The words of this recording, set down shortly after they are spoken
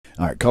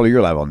All right, caller,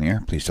 you're live on the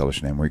air. Please tell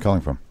us your name. Where are you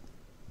calling from?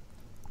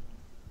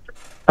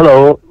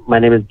 Hello, my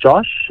name is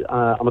Josh.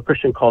 I'm a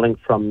Christian calling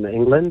from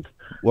England.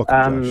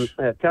 Welcome,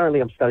 Josh.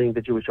 Currently, I'm studying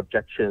the Jewish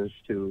objections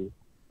to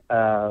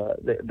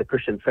the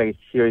Christian faith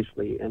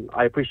seriously, and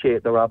I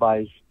appreciate the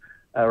Rabbi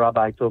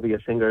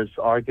Tovia Singer's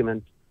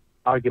arguments,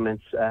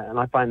 and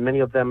I find many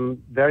of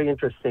them very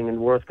interesting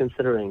and worth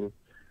considering.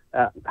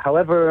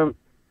 However,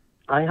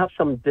 I have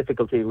some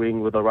difficulty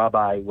agreeing with the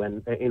rabbi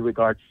in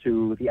regards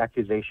to the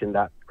accusation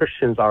that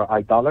Christians are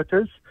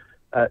idolaters,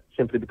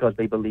 simply because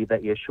they believe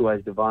that Yeshua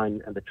is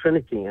divine and the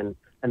Trinity. And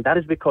that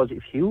is because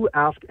if you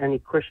ask any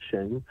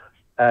Christian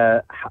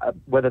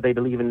whether they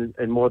believe in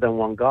more than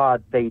one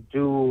God, they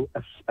do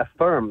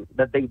affirm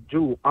that they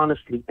do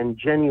honestly and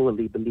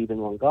genuinely believe in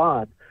one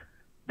God.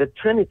 The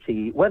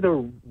Trinity,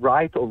 whether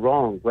right or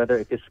wrong, whether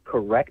it is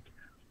correct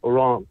or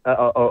wrong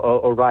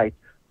or right,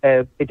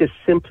 it is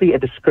simply a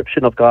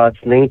description of God's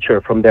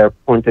nature from their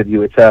point of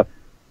view. It's a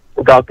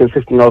God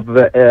consisting of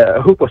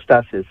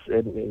hypostasis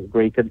in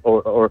Greek,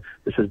 or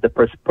this is the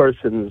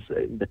persons,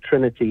 the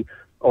Trinity,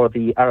 or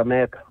the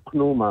Aramaic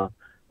pneuma.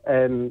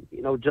 And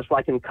just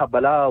like in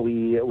Kabbalah,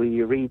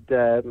 we read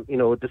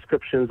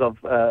descriptions of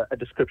a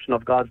description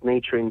of God's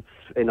nature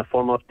in a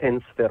form of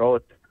 10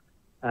 sferot.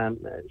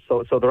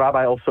 So the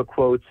rabbi also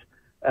quotes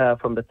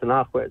from the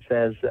Tanakh where it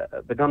says,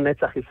 "V'gam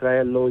netzach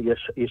Yisrael lo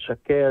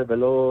yishaker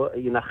v'lo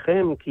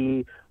yinachem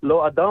ki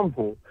lo adam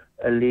hu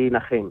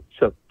linachem."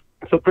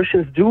 So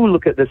Christians do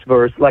look at this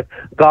verse like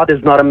God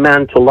is not a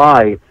man to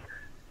lie.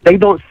 They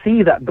don't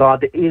see that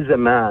God is a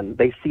man.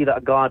 They see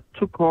that God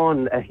took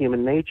on a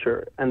human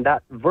nature. And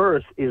that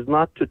verse is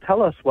not to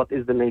tell us what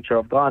is the nature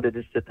of God. It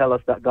is to tell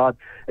us that God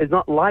is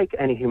not like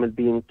any human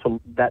being,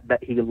 that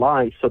he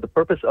lies. So the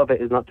purpose of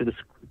it is not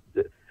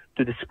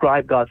to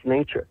describe God's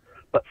nature.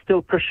 But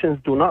still, Christians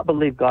do not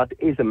believe God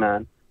is a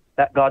man,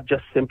 that God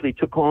just simply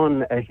took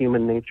on a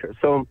human nature.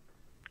 So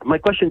my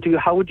question to you,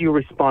 how would you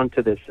respond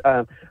to this?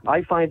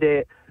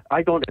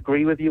 I don't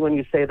agree with you when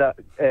you say that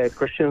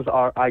Christians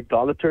are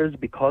idolaters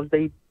because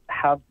they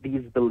have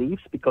these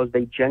beliefs, because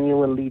they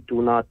genuinely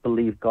do not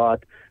believe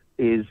God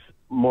is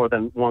more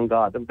than one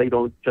God. And they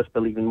don't just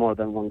believe in more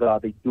than one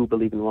God, they do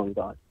believe in one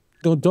God.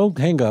 Don't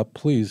hang up,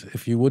 please.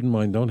 If you wouldn't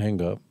mind, don't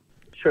hang up.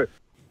 Sure.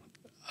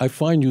 I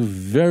find you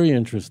very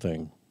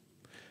interesting.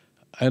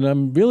 And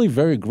I'm really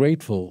very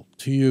grateful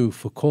to you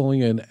for calling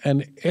in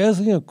and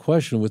asking a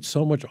question with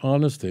so much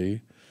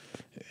honesty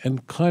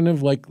and kind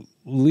of like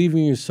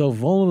leaving yourself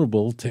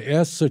vulnerable to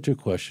ask such a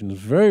question. It's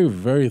very,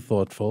 very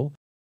thoughtful.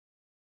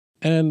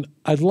 And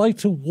I'd like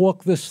to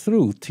walk this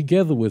through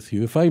together with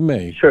you, if I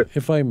may. Sure.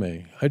 If I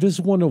may. I just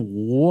want to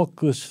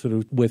walk this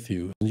through with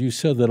you. You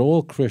said that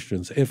all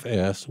Christians, if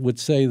asked, would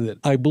say that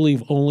I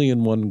believe only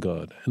in one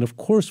God. And of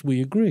course we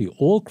agree.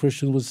 All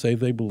Christians would say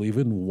they believe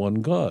in one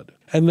God.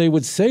 And they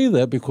would say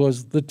that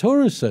because the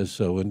Torah says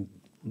so in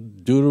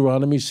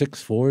Deuteronomy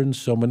 6:4 and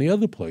so many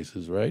other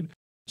places, right?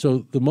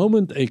 So the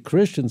moment a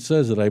Christian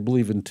says that I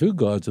believe in two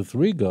gods or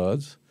three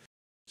gods,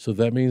 so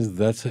that means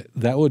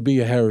that would be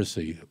a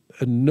heresy.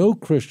 And no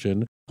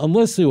Christian,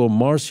 unless they were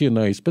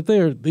Marcionites, but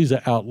these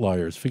are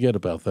outliers. Forget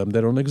about them.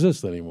 They don't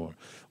exist anymore.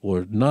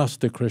 Or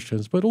Gnostic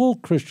Christians, but all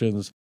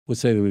Christians would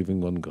say they believe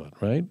in one God,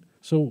 right?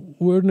 So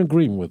we're in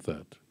agreement with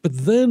that.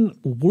 But then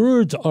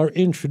words are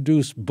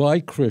introduced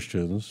by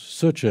Christians,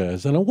 such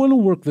as, and I want to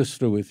work this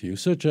through with you,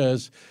 such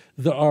as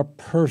there are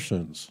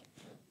persons.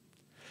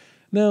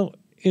 Now,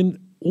 in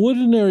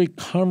ordinary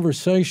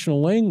conversational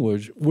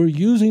language, we're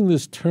using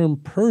this term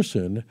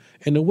person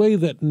in a way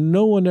that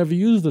no one ever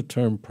used the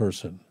term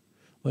person.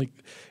 Like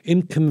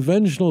in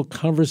conventional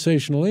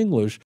conversational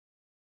English,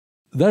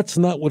 that's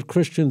not what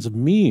Christians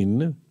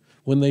mean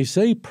when they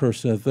say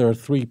person, that there are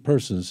three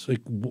persons.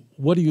 Like,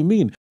 what do you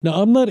mean?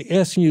 Now, I'm not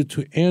asking you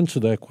to answer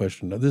that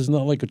question. This is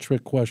not like a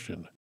trick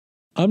question.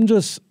 I'm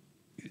just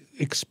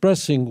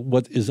expressing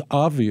what is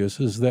obvious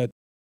is that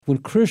when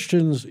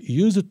Christians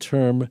use the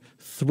term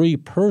three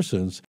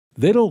persons,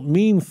 they don't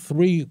mean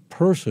three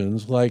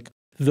persons like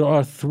there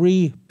are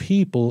three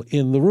people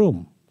in the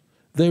room.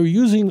 They're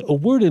using a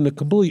word in a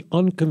completely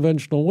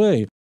unconventional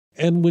way.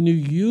 And when you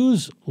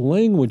use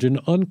language in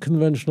an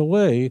unconventional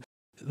way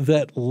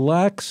that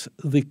lacks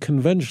the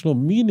conventional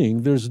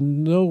meaning, there's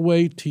no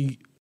way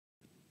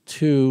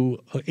to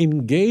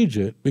engage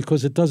it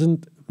because it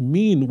doesn't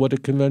mean what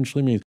it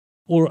conventionally means.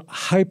 Or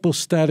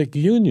hypostatic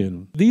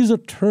union. These are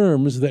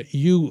terms that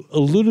you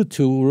alluded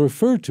to or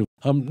referred to.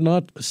 I'm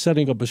not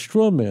setting up a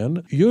straw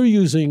man. You're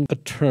using a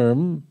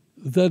term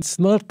that's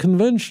not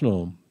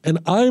conventional. And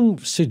I'm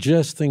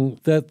suggesting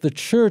that the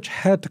church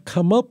had to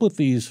come up with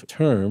these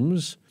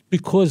terms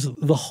because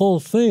the whole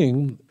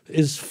thing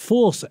is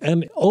false,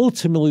 and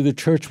ultimately the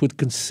church would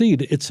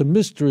concede it's a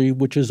mystery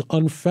which is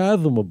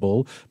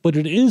unfathomable, but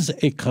it is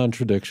a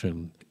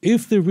contradiction.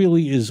 If there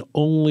really is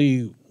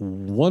only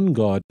one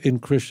God in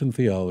Christian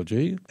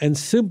theology, and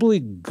simply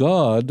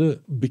God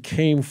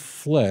became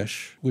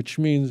flesh, which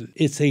means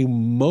it's a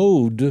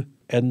mode,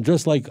 and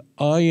just like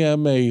I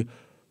am a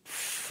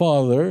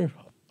father,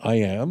 I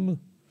am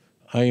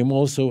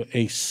also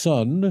a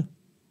son,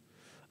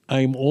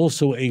 I'm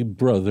also a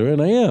brother,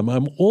 and I am.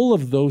 I'm all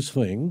of those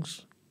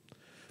things,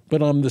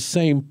 but I'm the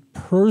same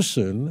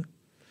person.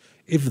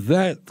 If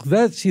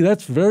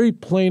that's very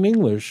plain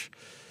English.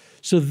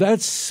 So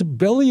that's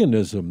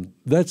Sabellianism.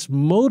 That's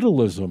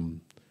modalism.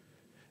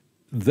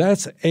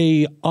 That's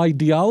a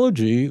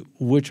ideology,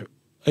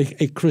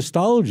 a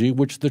Christology,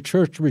 which the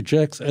church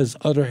rejects as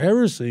utter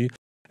heresy.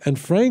 And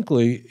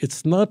frankly,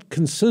 it's not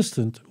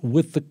consistent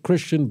with the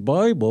Christian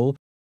Bible,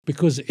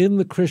 because in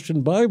the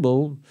Christian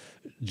Bible,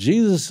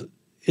 Jesus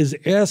is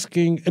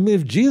asking,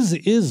 if Jesus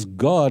is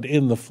God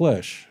in the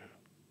flesh,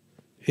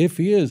 if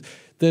he is,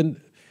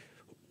 then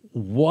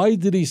why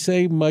did he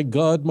say, my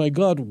God,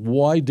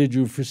 why did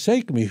you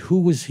forsake me? Who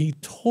was he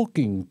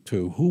talking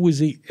to? Who was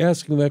he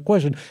asking that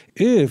question?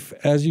 If,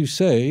 as you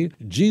say,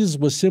 Jesus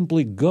was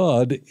simply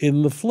God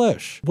in the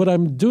flesh. What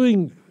I'm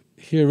doing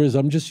here is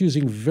I'm just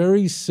using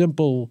very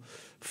simple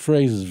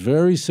phrases,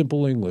 very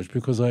simple English,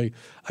 because I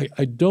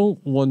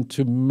don't want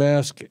to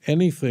mask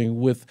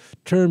anything with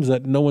terms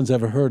that no one's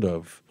ever heard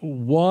of.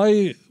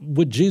 Why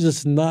would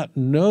Jesus not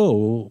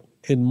know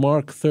in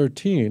Mark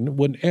 13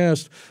 when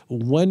asked,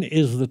 when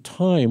is the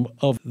time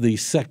of the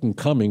second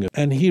coming?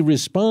 And he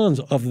responds,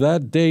 of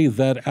that day,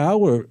 that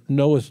hour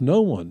knoweth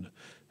no one.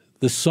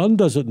 The Son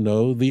doesn't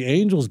know, the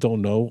angels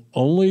don't know,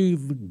 only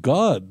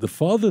God, the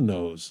Father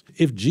knows.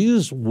 If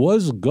Jesus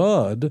was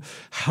God,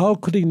 how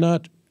could he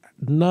not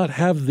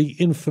have the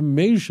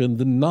information,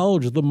 the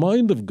knowledge, the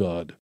mind of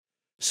God?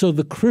 So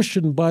the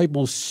Christian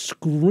Bible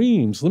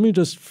screams, let me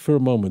just for a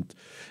moment,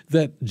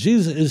 that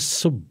Jesus is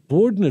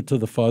subordinate to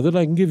the Father, and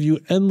I can give you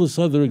endless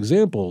other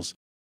examples.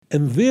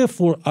 And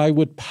therefore, I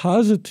would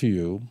posit to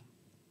you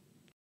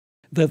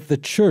that the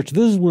church,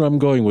 this is where I'm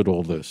going with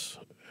all this.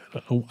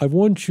 I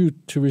want you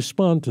to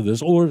respond to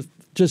this, or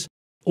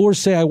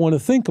say I want to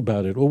think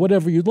about it, or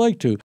whatever you'd like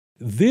to.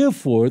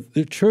 Therefore,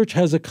 the church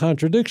has a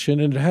contradiction,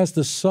 and it has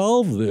to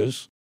solve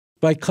this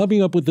by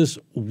coming up with this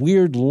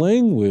weird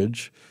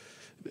language.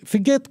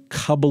 Forget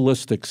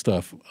Kabbalistic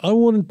stuff. I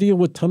want to deal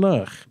with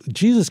Tanakh.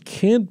 Jesus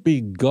can't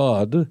be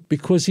God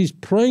because he's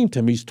praying to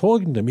him, he's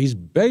talking to him, he's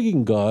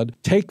begging God,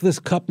 take this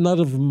cup not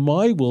of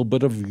my will,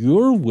 but of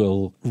your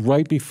will,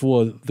 right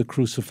before the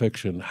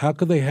crucifixion. How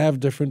could they have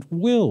different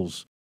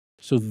wills?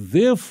 So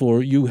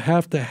therefore, you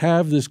have to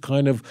have this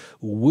kind of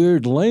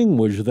weird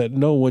language that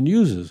no one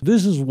uses.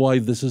 This is why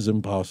this is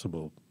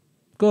impossible.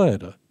 Go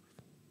ahead.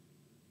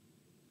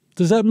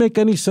 Does that make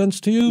any sense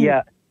to you?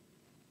 Yeah.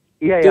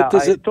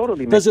 It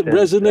totally makes sense.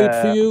 Does it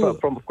resonate for you?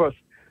 Of course,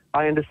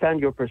 I understand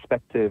your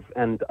perspective,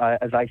 and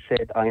as I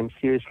said, I am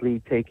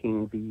seriously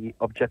taking the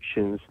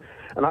objections,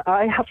 and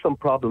I have some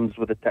problems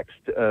with the text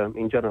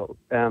in general.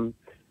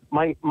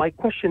 My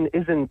question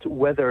isn't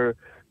whether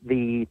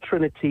the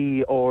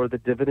Trinity or the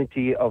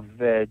divinity of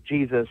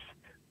Jesus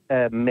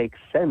makes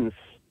sense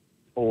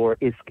or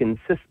is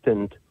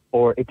consistent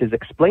or it is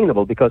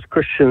explainable, because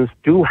Christians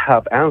do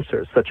have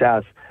answers, such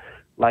as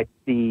like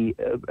the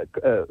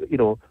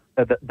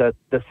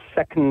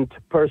second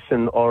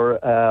person or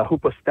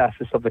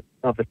hypostasis of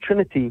the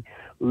Trinity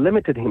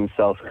limited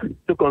himself,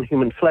 took on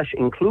human flesh,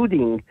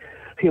 including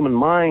human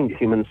mind,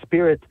 human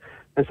spirit,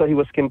 and so he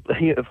was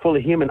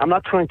fully human. I'm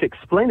not trying to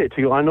explain it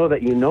to you. I know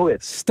that you know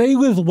it. Stay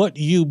with what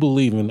you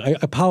believe in. I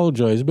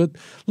apologize, but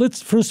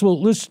let's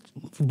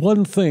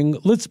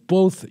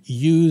both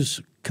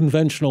use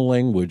conventional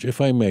language,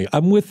 if I may.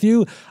 I'm with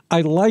you.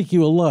 I like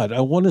you a lot. I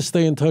want to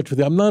stay in touch with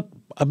you. I'm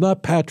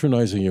not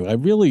patronizing you. I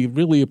really,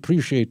 really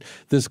appreciate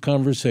this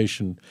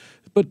conversation.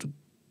 But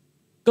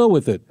go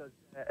with it.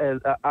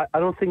 I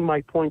don't think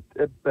my point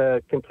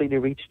completely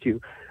reached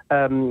you.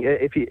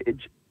 If you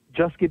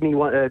just give me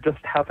just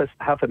half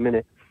a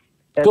minute.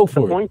 Go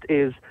for it. The point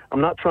is, I'm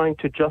not trying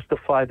to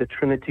justify the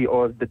Trinity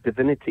or the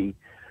divinity.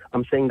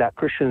 I'm saying that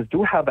Christians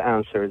do have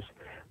answers,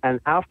 and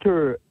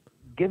after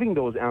giving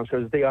those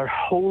answers, they are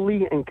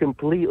wholly and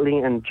completely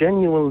and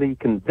genuinely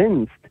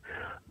convinced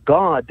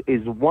God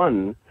is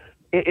one.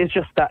 It's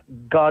just that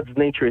God's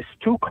nature is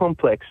too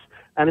complex,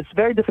 and it's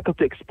very difficult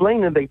to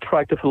explain, and they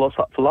try to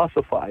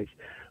philosophize.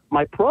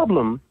 My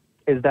problem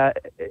is that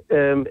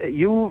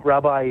you,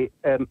 Rabbi,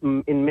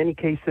 in many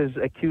cases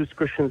accuse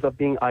Christians of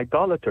being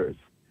idolaters.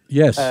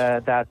 Yes.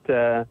 That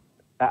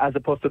as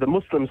opposed to the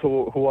Muslims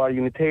who are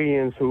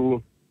Unitarians,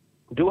 who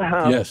do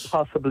have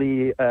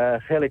possibly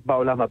chelik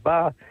ba'olam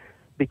haba,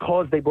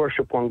 because they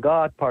worship one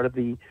God, part of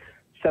the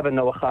 7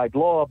 Noahide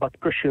law, but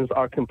Christians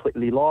are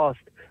completely lost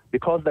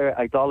because they're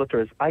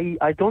idolaters.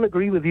 I don't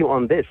agree with you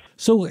on this.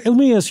 So let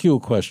me ask you a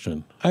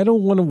question. I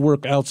don't want to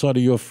work outside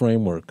of your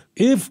framework.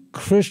 If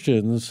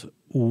Christians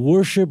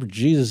worship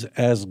Jesus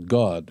as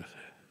God,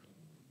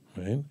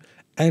 right,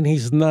 and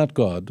he's not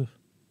God,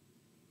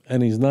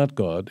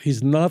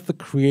 he's not the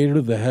creator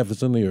of the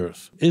heavens and the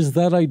earth, is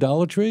that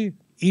idolatry?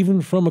 Even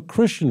from a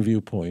Christian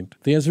viewpoint,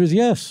 the answer is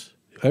yes.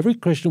 Every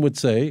Christian would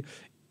say,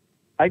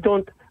 I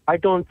don't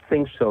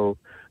think so,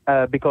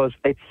 because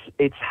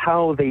it's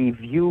how they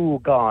view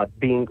God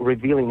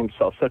revealing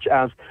himself, such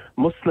as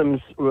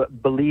Muslims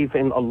believe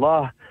in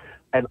Allah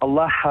And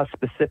Allah has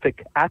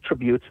specific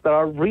attributes that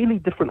are really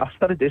different. I've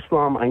studied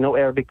Islam. I know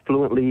Arabic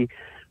fluently.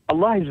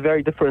 Allah is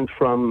very different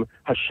from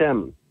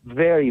Hashem.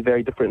 Very,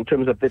 very different in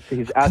terms of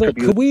his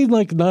attributes. Could we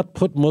not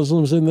put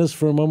Muslims in this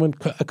for a moment?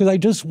 Because I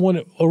just want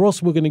to, or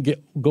else we're going to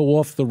go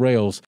off the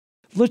rails.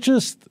 Let's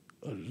just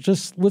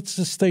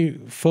stay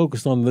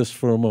focused on this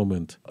for a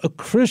moment. A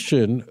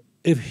Christian,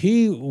 if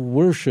he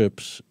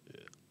worships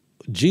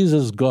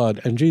Jesus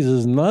God and Jesus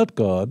is not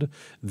God,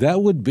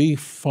 that would be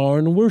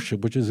foreign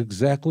worship, which is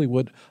exactly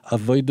what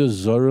Avodah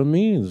Zarah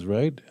means,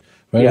 right?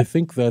 Right. Yeah. I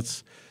think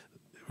that's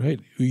right.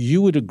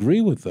 You would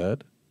agree with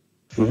that,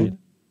 right? Mm-hmm.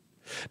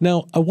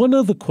 Now, one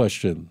other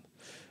question.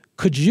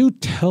 Could you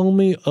tell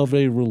me of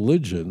a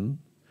religion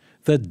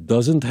that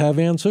doesn't have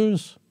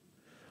answers?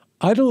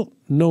 I don't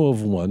know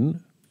of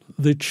one.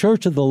 The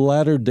Church of the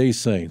Latter-day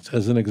Saints,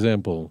 as an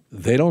example,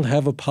 they don't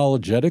have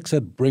apologetics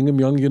at Brigham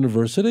Young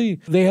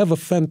University. They have a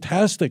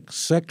fantastic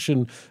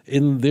section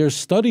in their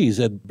studies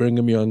at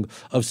Brigham Young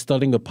of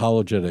studying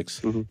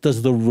apologetics. Mm-hmm.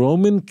 Does the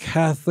Roman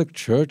Catholic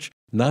Church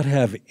not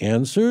have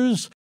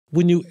answers?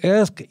 When you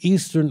ask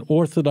Eastern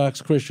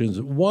Orthodox Christians,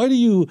 why do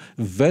you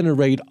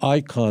venerate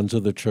icons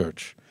of the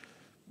church,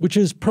 which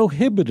is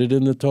prohibited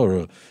in the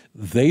Torah?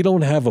 They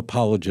don't have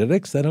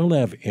apologetics. They don't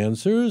have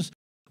answers.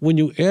 When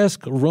you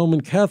ask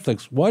Roman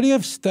Catholics, why do you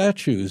have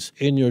statues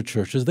in your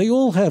churches? They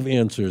all have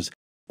answers.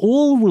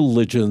 All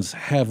religions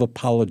have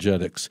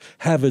apologetics,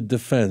 have a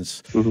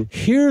defense. Mm-hmm.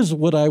 Here's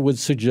what I would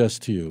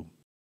suggest to you,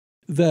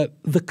 that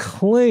the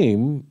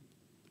claim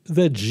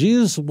that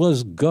Jesus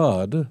was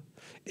God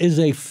is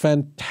a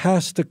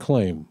fantastic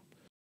claim.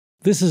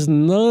 This is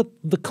not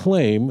the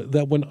claim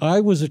that when I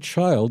was a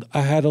child,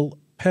 I had a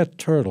pet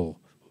turtle.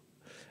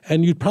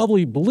 And you'd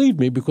probably believe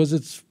me because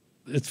it's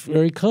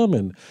very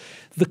common.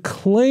 The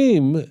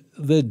claim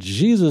that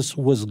Jesus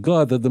was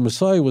God, that the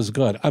Messiah was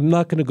God, I'm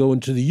not going to go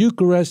into the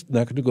Eucharist,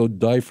 not going to go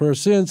die for our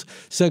sins.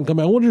 Second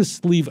coming, I want to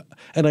just leave,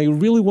 and I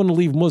really want to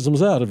leave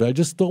Muslims out of it. I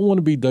just don't want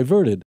to be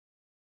diverted.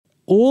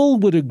 All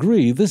would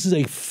agree this is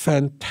a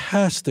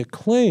fantastic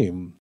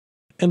claim.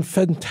 And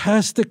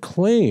fantastic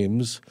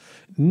claims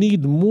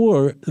need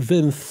more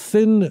than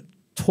thin,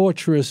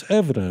 torturous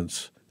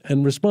evidence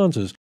and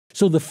responses.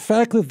 So the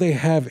fact that they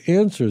have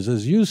answers,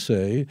 as you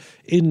say,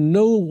 in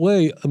no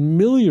way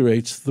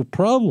ameliorates the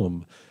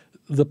problem.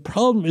 The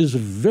problem is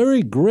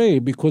very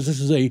grave because this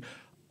is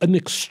an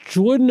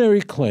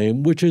extraordinary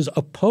claim which is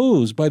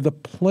opposed by the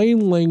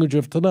plain language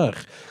of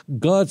Tanakh.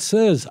 God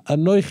says,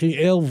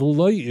 Anochi el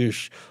v'lo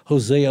ish,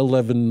 Hosea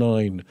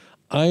 11:9.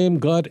 I am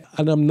God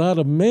and I'm not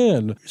a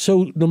man.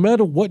 So no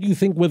matter what you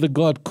think, whether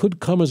God could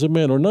come as a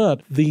man or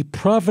not, the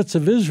prophets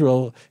of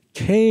Israel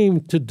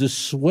came to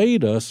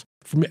dissuade us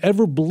from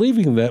ever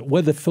believing that,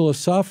 whether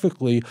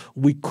philosophically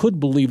we could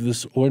believe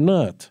this or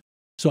not.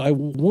 So I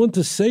want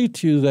to say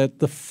to you that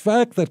the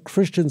fact that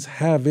Christians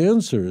have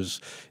answers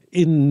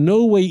in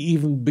no way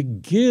even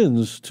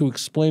begins to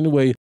explain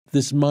away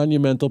this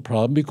monumental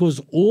problem,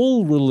 because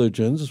all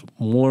religions,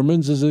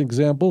 Mormons as an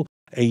example,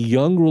 a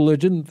young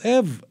religion, they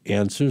have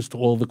answers to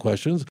all the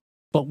questions.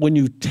 But when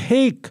you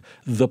take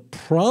the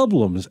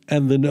problems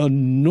and the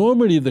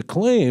enormity of the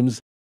claims,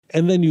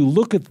 and then you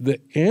look at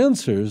the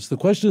answers, the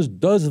question is,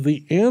 does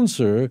the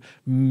answer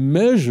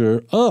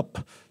measure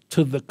up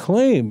to the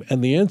claim?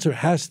 And the answer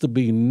has to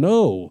be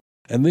no.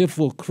 And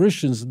therefore,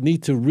 Christians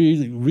need to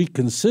really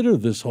reconsider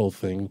this whole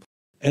thing.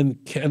 And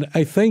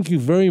I thank you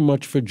very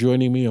much for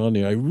joining me on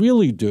here. I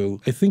really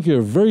do. I think you're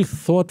a very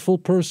thoughtful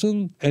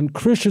person, and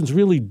Christians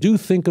really do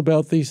think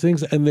about these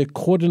things, and they're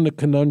caught in a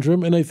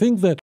conundrum. And I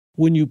think that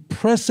when you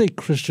press a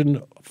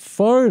Christian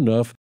far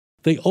enough,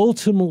 they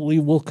ultimately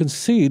will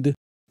concede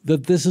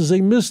that this is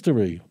a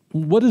mystery.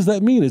 What does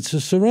that mean? It's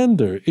a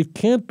surrender. It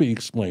can't be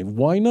explained.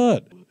 Why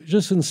not?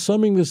 Just in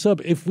summing this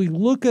up, if we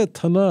look at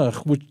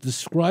Tanakh, which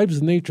describes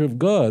the nature of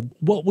God,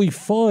 what we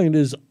find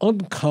is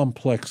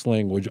uncomplex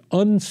language,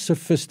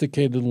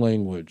 unsophisticated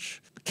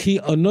language. Ki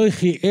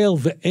anochi el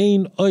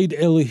ve'ein oid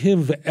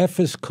Elohim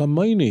ve'efes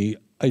kameini,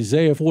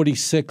 Isaiah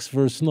 46,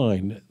 verse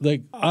 9.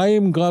 Like, I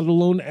am God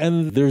alone,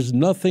 and there's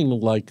nothing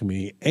like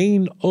me.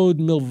 Ein od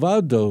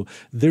milvado,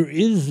 there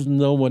is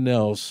no one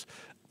else.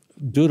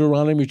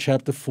 Deuteronomy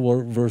chapter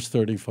 4, verse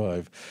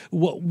 35.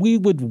 What we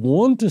would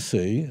want to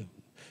see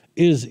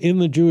is in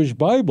the Jewish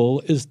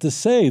Bible is to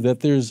say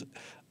that there's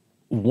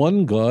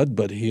one God,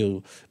 but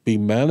he'll be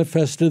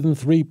manifested in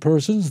three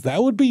persons.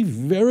 That would be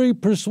very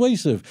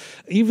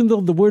persuasive, even though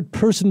the word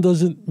person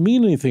doesn't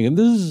mean anything. And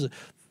this is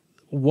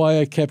why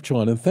I kept you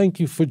on, and thank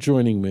you for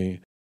joining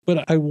me.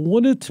 But I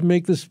wanted to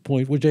make this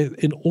point, which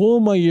in all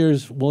my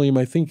years, William,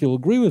 I think you'll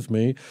agree with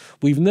me,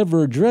 we've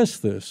never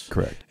addressed this.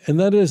 Correct. And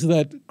that is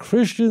that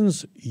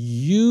Christians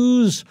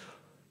use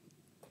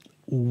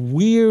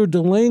weird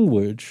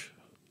language,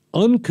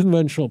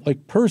 unconventional,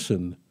 like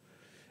person.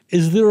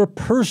 Is there a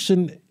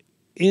person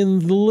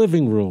in the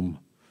living room?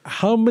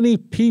 How many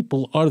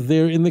people are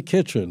there in the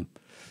kitchen?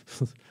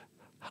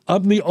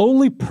 I'm the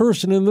only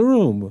person in the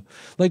room.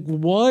 Like,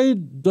 why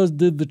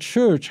did the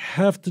church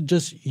have to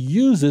just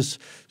use this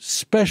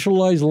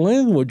specialized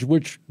language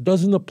which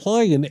doesn't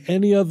apply in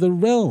any other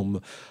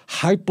realm?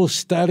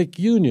 Hypostatic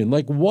union.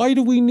 Like, why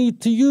do we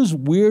need to use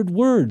weird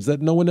words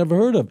that no one ever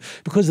heard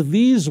of? Because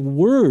these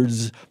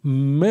words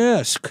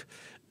mask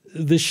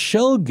the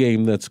shell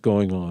game that's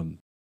going on.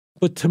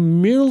 But to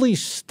merely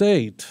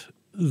state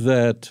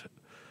that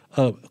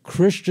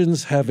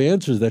Christians have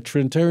answers, that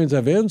Trinitarians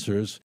have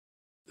answers,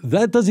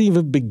 that doesn't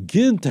even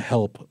begin to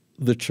help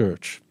the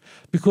church.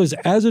 Because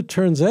as it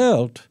turns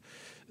out,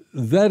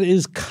 that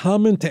is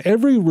common to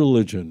every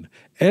religion.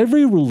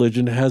 Every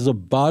religion has a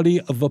body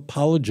of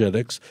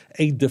apologetics,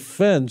 a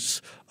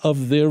defense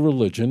of their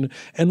religion.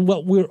 And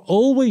what we're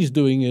always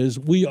doing is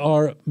we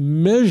are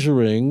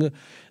measuring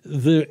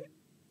the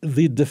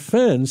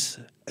defense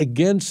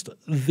against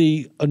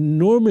the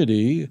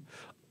enormity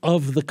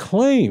of the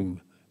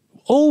claim.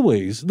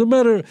 Always, no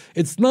matter,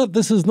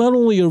 this is not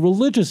only a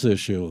religious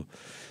issue.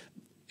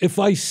 If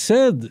I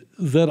said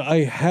that I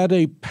had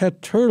a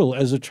pet turtle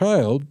as a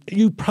child,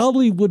 you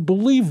probably would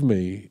believe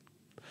me.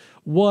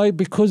 Why?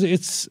 Because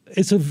it's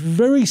a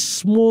very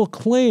small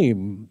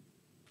claim.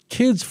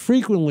 Kids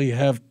frequently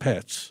have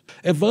pets.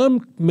 If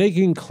I'm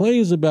making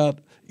claims about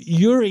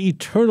your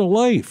eternal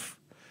life,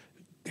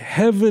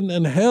 heaven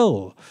and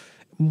hell,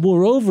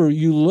 moreover,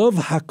 you love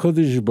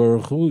HaKadosh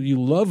Baruch Hu,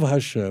 you love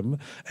Hashem,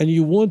 and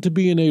you want to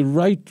be in a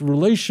right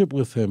relationship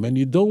with Him, and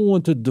you don't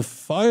want to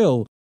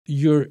defile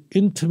your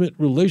intimate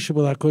relationship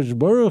with HaKadosh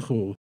Baruch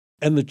Hu.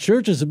 And the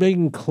church is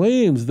making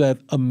claims that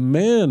a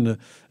man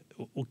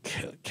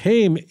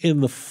came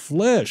in the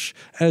flesh,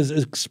 as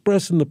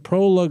expressed in the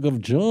prologue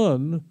of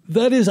John.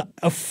 That is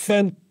a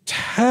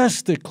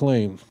fantastic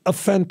claim. A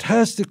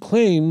fantastic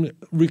claim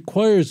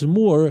requires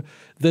more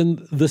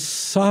than the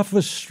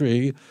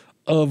sophistry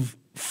of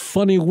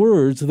funny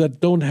words that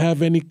don't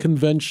have any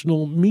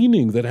conventional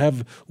meaning, that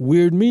have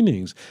weird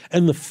meanings.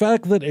 And the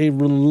fact that a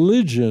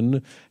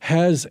religion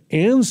has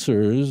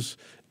answers,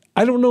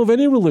 I don't know of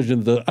any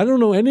religion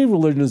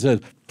that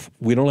says,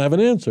 we don't have an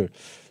answer.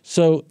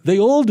 So they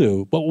all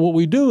do. But what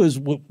we do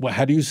is,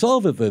 how do you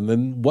solve it then?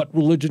 Then what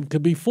religion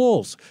could be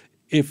false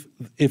if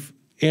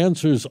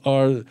answers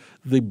are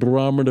the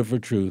barometer for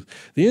truth?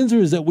 The answer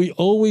is that we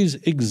always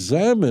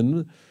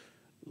examine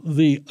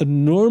the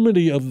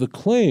enormity of the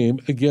claim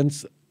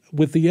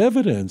with the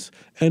evidence.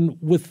 And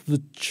with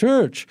the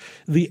church,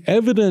 the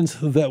evidence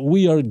that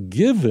we are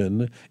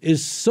given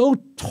is so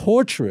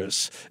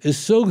tortuous, is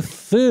so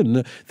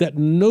thin, that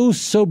no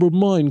sober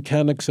mind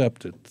can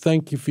accept it.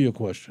 Thank you for your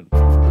question.